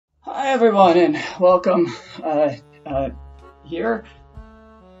Hi everyone, and welcome here.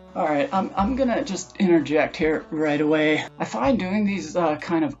 Alright, I'm gonna just interject here right away. I find doing these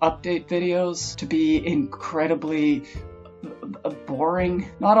kind of update videos to be incredibly boring,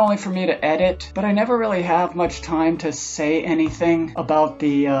 not only for me to edit, but I never really have much time to say anything about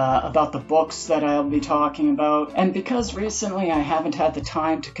the books that I'll be talking about. And because recently I haven't had the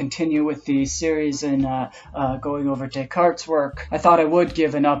time to continue with the series and going over Descartes' work, I thought I would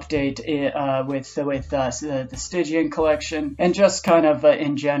give an update with the Stygian collection and just kind of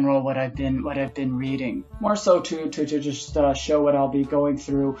in general what I've been reading. More so to just show what I'll be going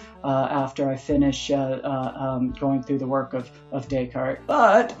through after I finish going through the work of Descartes.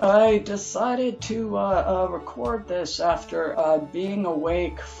 But I decided to record this after being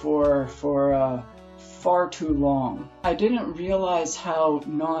awake for far too long. I didn't realize how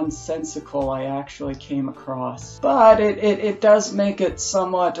nonsensical I actually came across, but it does make it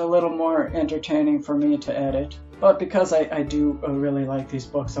somewhat a little more entertaining for me to edit. But because I do really like these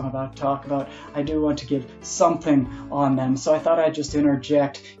books I'm about to talk about, I do want to give something on them. So I thought I'd just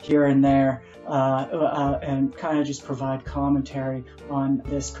interject here and there and kind of just provide commentary on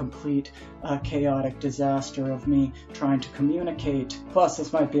this complete chaotic disaster of me trying to communicate. Plus,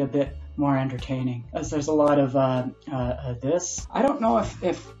 this might be a bit more entertaining, as there's a lot of this. I don't know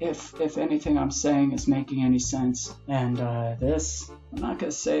if anything I'm saying is making any sense. And this, I'm not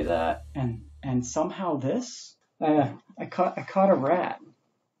gonna say that. And somehow this. I caught a rat.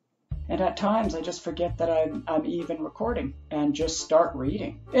 And at times I just forget that I'm even recording and just start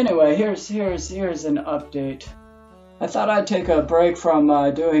reading. Anyway, here's an update. I thought I'd take a break from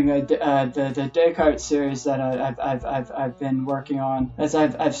doing the Descartes series that I've been working on, as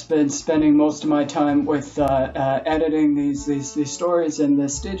I've been spending most of my time with editing these stories in the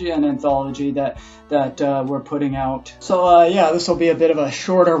Stygian anthology that we're putting out. So yeah, this will be a bit of a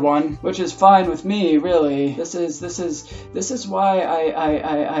shorter one, which is fine with me, really. This is why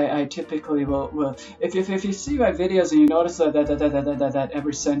I typically will if you see my videos and you notice that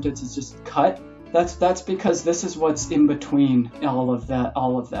every sentence is just cut. That's because this is what's in between all of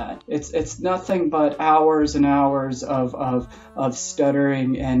that. It's nothing but hours and hours of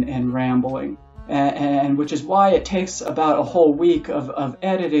stuttering and rambling. And which is why it takes about a whole week of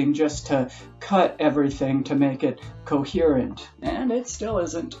editing just to cut everything to make it coherent. And it still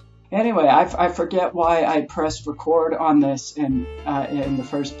isn't. Anyway, I forget why I pressed record on this in the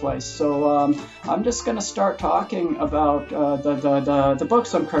first place. So I'm just gonna start talking about the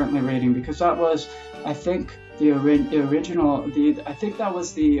books I'm currently reading, because that was, I think, the original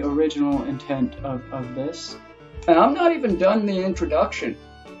intent of this. And I'm not even done the introduction.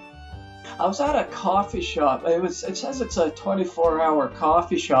 I was at a coffee shop. It says it's a 24-hour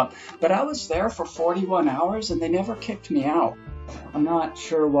coffee shop, but I was there for 41 hours and they never kicked me out. I'm not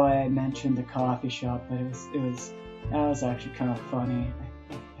sure why I mentioned the coffee shop, but that was actually kind of funny,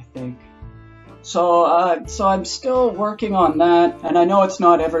 I think. So I'm still working on that, and I know it's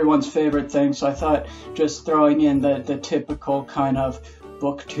not everyone's favorite thing, so I thought just throwing in the typical kind of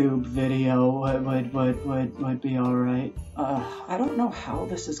booktube video would be alright. I don't know how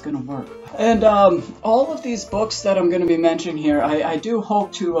this is gonna work. And all of these books that I'm gonna be mentioning here, I do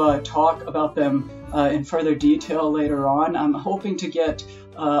hope to talk about them in further detail later on. I'm hoping to get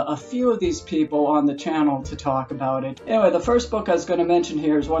a few of these people on the channel to talk about it. Anyway, the first book I was going to mention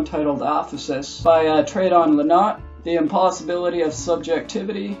here is one titled Aphesis by Treydon, Lunot, The Impossibility of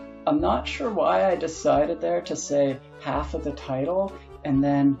Subjectivity. I'm not sure why I decided there to say half of the title and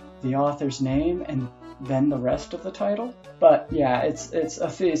then the author's name and then the rest of the title. But yeah, it's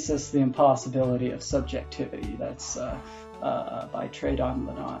Aphesis, The Impossibility of Subjectivity. That's by Treydon,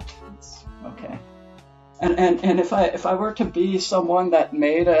 Lunot. It's okay. And if I were to be someone that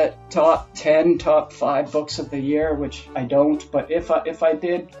made a top 10, top 5 books of the year, which I don't, but if I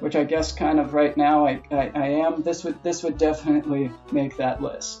did, which I guess kind of right now I am, this would definitely make that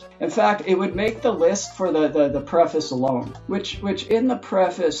list. In fact, it would make the list for the preface alone, which in the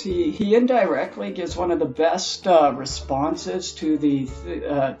preface he indirectly gives one of the best responses to the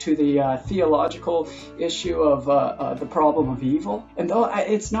theological issue of the problem of evil. And though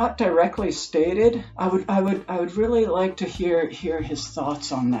it's not directly stated, I would really like to hear his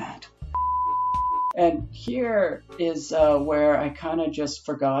thoughts on that. And here is where I kind of just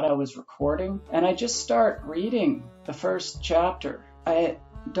forgot I was recording, and I just start reading the first chapter. I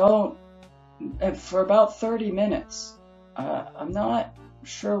don't, for about 30 minutes. I'm not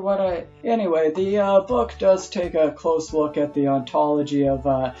sure what Anyway, the book does take a close look at the ontology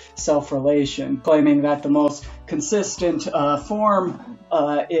of self-relation, claiming that the most consistent form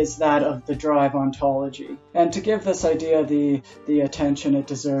is that of the drive ontology. And to give this idea the attention it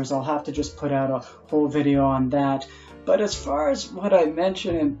deserves, I'll have to just put out a whole video on that. But as far as what I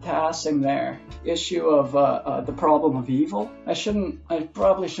mentioned in passing there, issue of the problem of evil, I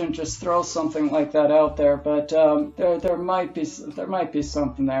probably shouldn't just throw something like that out there, but there might be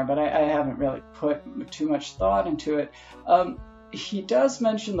something there, but I haven't really put too much thought into it. He does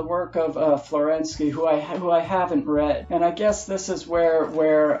mention the work of Florensky, who I haven't read, and I guess this is where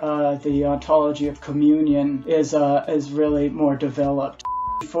the ontology of communion is really more developed.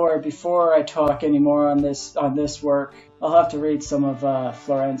 Before I talk any more on this work, I'll have to read some of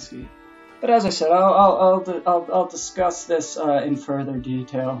Florensky. But as I said, I'll discuss this in further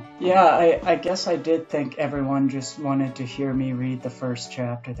detail. Yeah, I guess I did think everyone just wanted to hear me read the first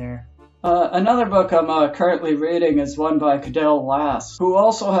chapter there. Another book I'm currently reading is one by Cadell Last, who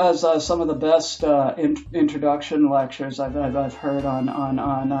also has some of the best introduction lectures I've heard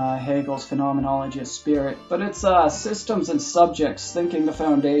on Hegel's Phenomenology of Spirit. But it's Systems and Subjects, Thinking the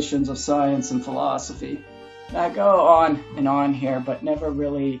Foundations of Science and Philosophy. I go on and on here, but never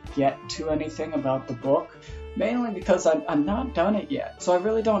really get to anything about the book. Mainly because I'm not done it yet, so I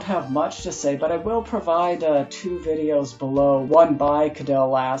really don't have much to say, but I will provide 2 videos below, one by Cadell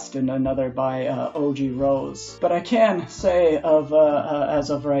Last and another by O.G. Rose. But I can say as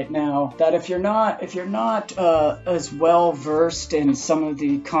of right now that if you're not as well versed in some of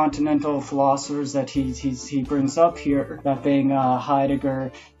the continental philosophers that he brings up here, that being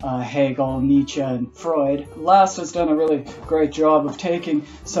Heidegger, Hegel, Nietzsche, and Freud, Last has done a really great job of taking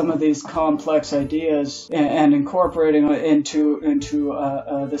some of these complex ideas and incorporating it into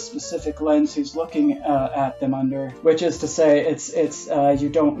the specific lens he's looking at them under, which is to say, it's you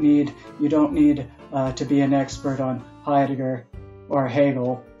don't need to be an expert on Heidegger or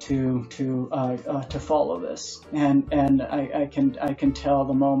Hegel to follow this, and I can tell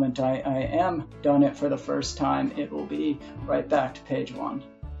the moment I am done it for the first time, it will be right back to page 1.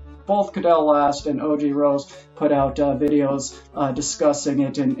 Both Cadell Last and O.G. Rose put out videos discussing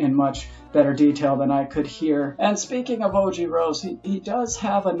it in much better detail than I could here. And speaking of O.G. Rose, he does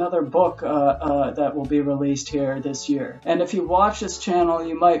have another book that will be released here this year. And if you watch this channel,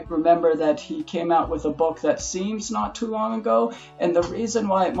 you might remember that he came out with a book that seems not too long ago. And the reason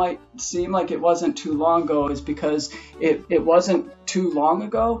why it might seem like it wasn't too long ago is because it wasn't too long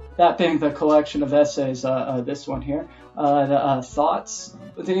ago, that being the collection of essays, this one here, the Thoughts.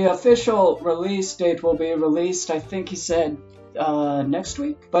 The official release date will be released, I think he said, next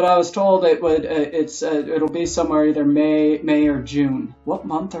week, but I was told it'll be somewhere either May or June. What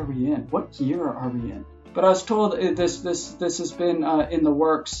month are we in? What year are we in? But I was told this has been in the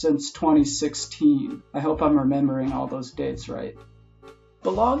works since 2016. I hope I'm remembering all those dates right.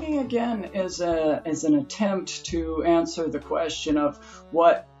 Belonging again is an attempt to answer the question of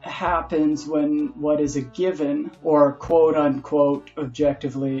what happens when what is a given, or quote unquote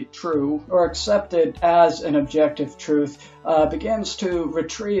objectively true, or accepted as an objective truth, begins to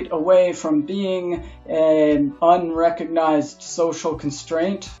retreat away from being an unrecognized social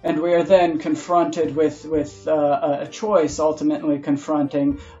constraint, and we are then confronted with a choice, ultimately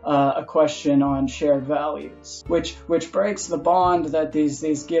confronting a question on shared values, which breaks the bond that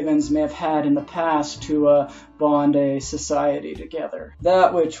these givens may have had in the past to bond a society together.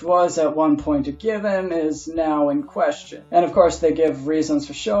 That which was at one point a given is now in question. And of course they give reasons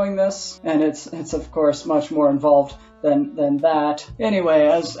for showing this, and it's of course much more involved than that. Anyway,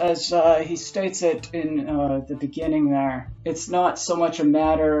 as he states it in the beginning there, it's not so much a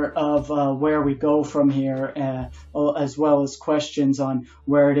matter of where we go from here, as well as questions on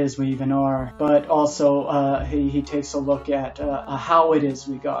where it is we even are, but also he takes a look at how it is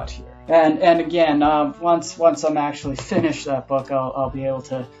we got here. And again, once I'm actually finished that book, I'll be able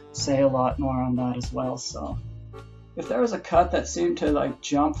to say a lot more on that as well. So if there was a cut that seemed to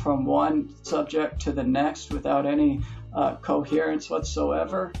jump from one subject to the next without any coherence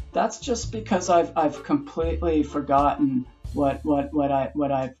whatsoever, that's just because I've completely forgotten what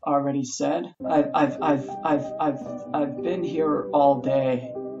I've already said. I've been here all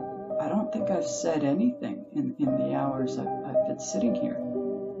day. I don't think I've said anything in the hours I've been sitting here.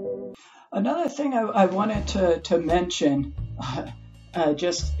 Another thing I wanted to mention,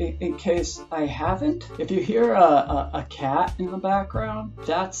 just in case I haven't, if you hear a cat in the background,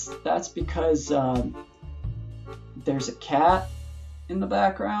 that's because there's a cat in the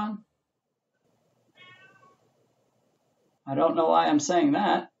background. I don't know why I'm saying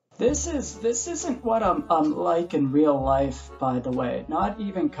that. This isn't what I'm like in real life, by the way. Not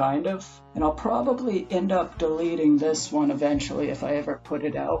even kind of. And I'll probably end up deleting this one eventually if I ever put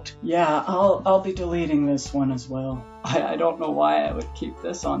it out. Yeah, I'll be deleting this one as well. I don't know why I would keep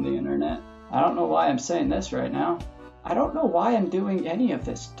this on the internet. I don't know why I'm saying this right now. I don't know why I'm doing any of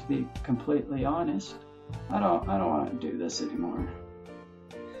this, to be completely honest. I don't want to do this anymore.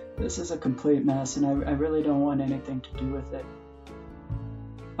 This is a complete mess, and I really don't want anything to do with it.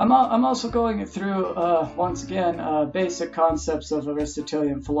 I'm also going through, once again, basic concepts of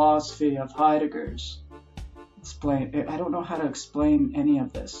Aristotelian philosophy of Heidegger's. I don't know how to explain any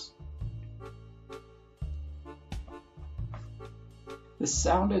of this. This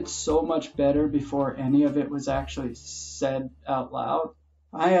sounded so much better before any of it was actually said out loud.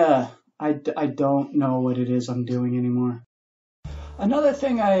 I don't know what it is I'm doing anymore. Another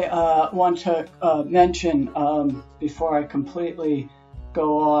thing I want to mention before I completely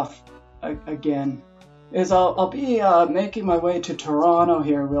go off again is I'll be making my way to Toronto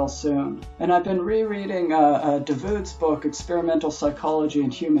here real soon. And I've been rereading Davood's book, Experimental Psychology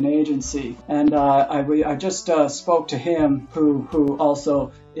and Human Agency. And I just spoke to him, who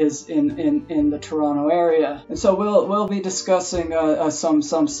also is in the Toronto area. And so we'll be discussing some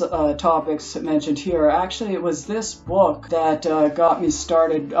topics mentioned here. Actually, it was this book that got me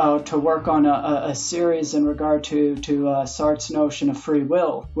started to work on a series in regard to Sartre's notion of free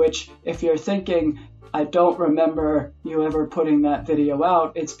will, which, if you're thinking, I don't remember you ever putting that video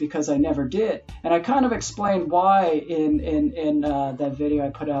out, it's because I never did. And I kind of explained why in that video I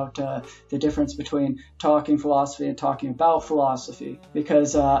put out the difference between talking philosophy and talking about philosophy.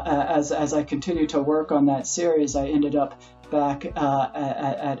 Because as I continued to work on that series, I ended up back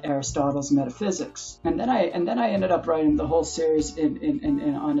at Aristotle's metaphysics. And then I ended up writing the whole series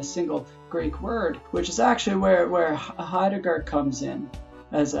on a single Greek word, which is actually where Heidegger comes in.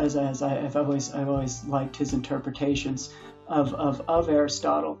 As I've always liked his interpretations of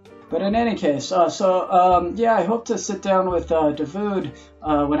Aristotle. But in any case, yeah, I hope to sit down with Davood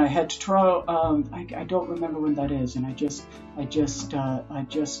when I head to Toronto. I don't remember when that is, and I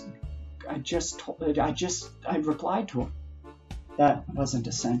replied to him. That wasn't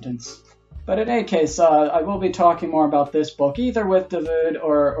a sentence. But in any case, I will be talking more about this book, either with Davood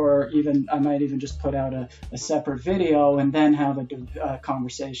or even I might even just put out a separate video and then have a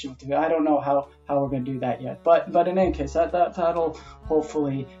conversation with Davood. I don't know how we're going to do that yet. But in any case, that'll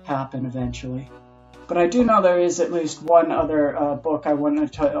hopefully happen eventually. But I do know there is at least one other book I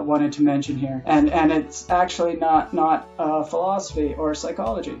wanted to mention here, and it's actually not philosophy or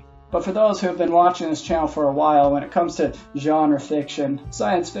psychology. But for those who have been watching this channel for a while, when it comes to genre fiction,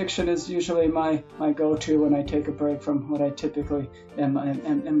 science fiction is usually my go-to when I take a break from what I typically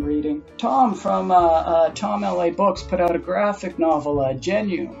am reading. Tom from Tom LA Books put out a graphic novel,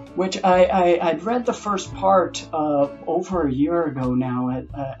 Genu, which I'd read the first part over a year ago now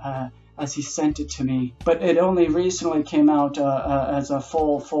as he sent it to me, but it only recently came out as a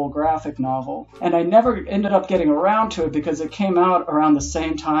full graphic novel, and I never ended up getting around to it because it came out around the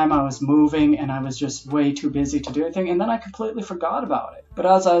same time I was moving and I was just way too busy to do anything, and then I completely forgot about it. But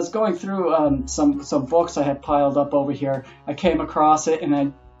as I was going through some books I had piled up over here, I came across it and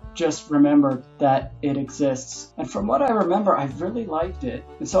I just remembered that it exists. And from what I remember, I really liked it.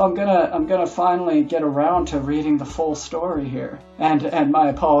 And so I'm gonna finally get around to reading the full story here. And my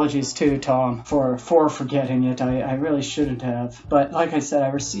apologies too, Tom, for forgetting it. I really shouldn't have. But like I said, I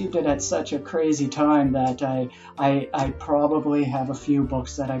received it at such a crazy time that I probably have a few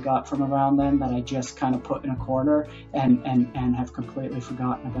books that I got from around then that I just kind of put in a corner and have completely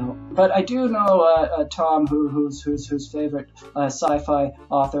forgotten about. But I do know Tom, whose favorite sci-fi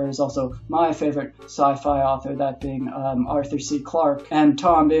author is also my favorite sci-fi author, that being Arthur C. Clarke. And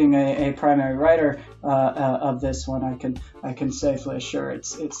Tom being a primary writer of this one, I can safely assure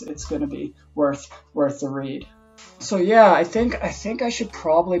it's going to be worth the read. So yeah, I think I should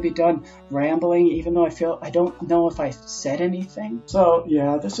probably be done rambling, even though I don't know if I said anything. So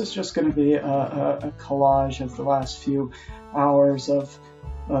yeah, this is just going to be a collage of the last few hours of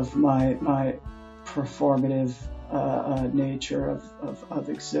my performative nature of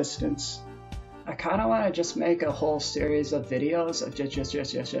existence. I kind of want to just make a whole series of videos of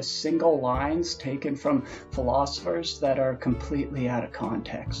just single lines taken from philosophers that are completely out of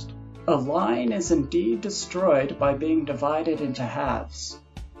context. A line is indeed destroyed by being divided into halves.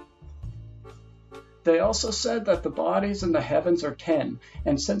 They also said that the bodies in the heavens are 10,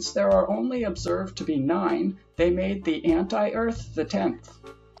 and since there are only observed to be 9, they made the anti-earth the 10th.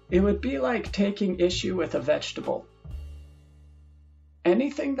 It would be like taking issue with a vegetable.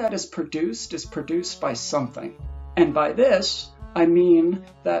 Anything that is produced by something, and by this, I mean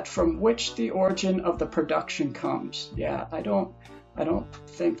that from which the origin of the production comes. Yeah, I don't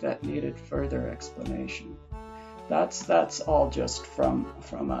think that needed further explanation. That's all just from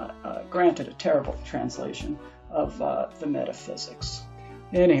granted a terrible translation of the metaphysics.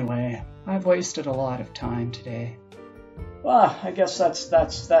 Anyway, I've wasted a lot of time today. Well, I guess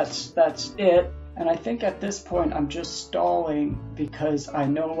that's it. And I think at this point I'm just stalling because I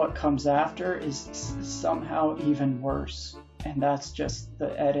know what comes after is somehow even worse, and that's just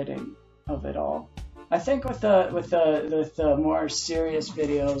the editing of it all. I think with the more serious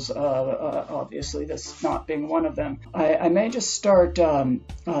videos, obviously this not being one of them, I may just start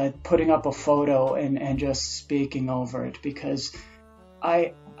putting up a photo and just speaking over it, because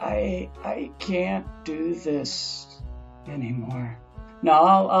I can't do this anymore. No,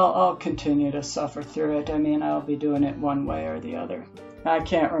 I'll continue to suffer through it. I mean, I'll be doing it one way or the other. I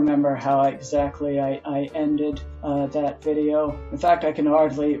can't remember how exactly I ended that video. In fact, I can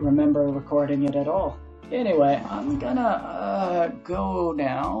hardly remember recording it at all. Anyway, I'm gonna go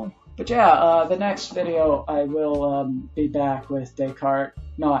now. But yeah, the next video I will be back with Descartes,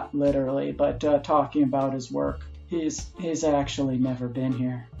 not literally, but talking about his work. He's actually never been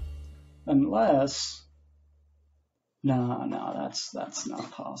here, unless. No, that's not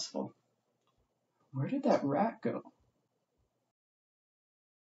possible. Where did that rat go?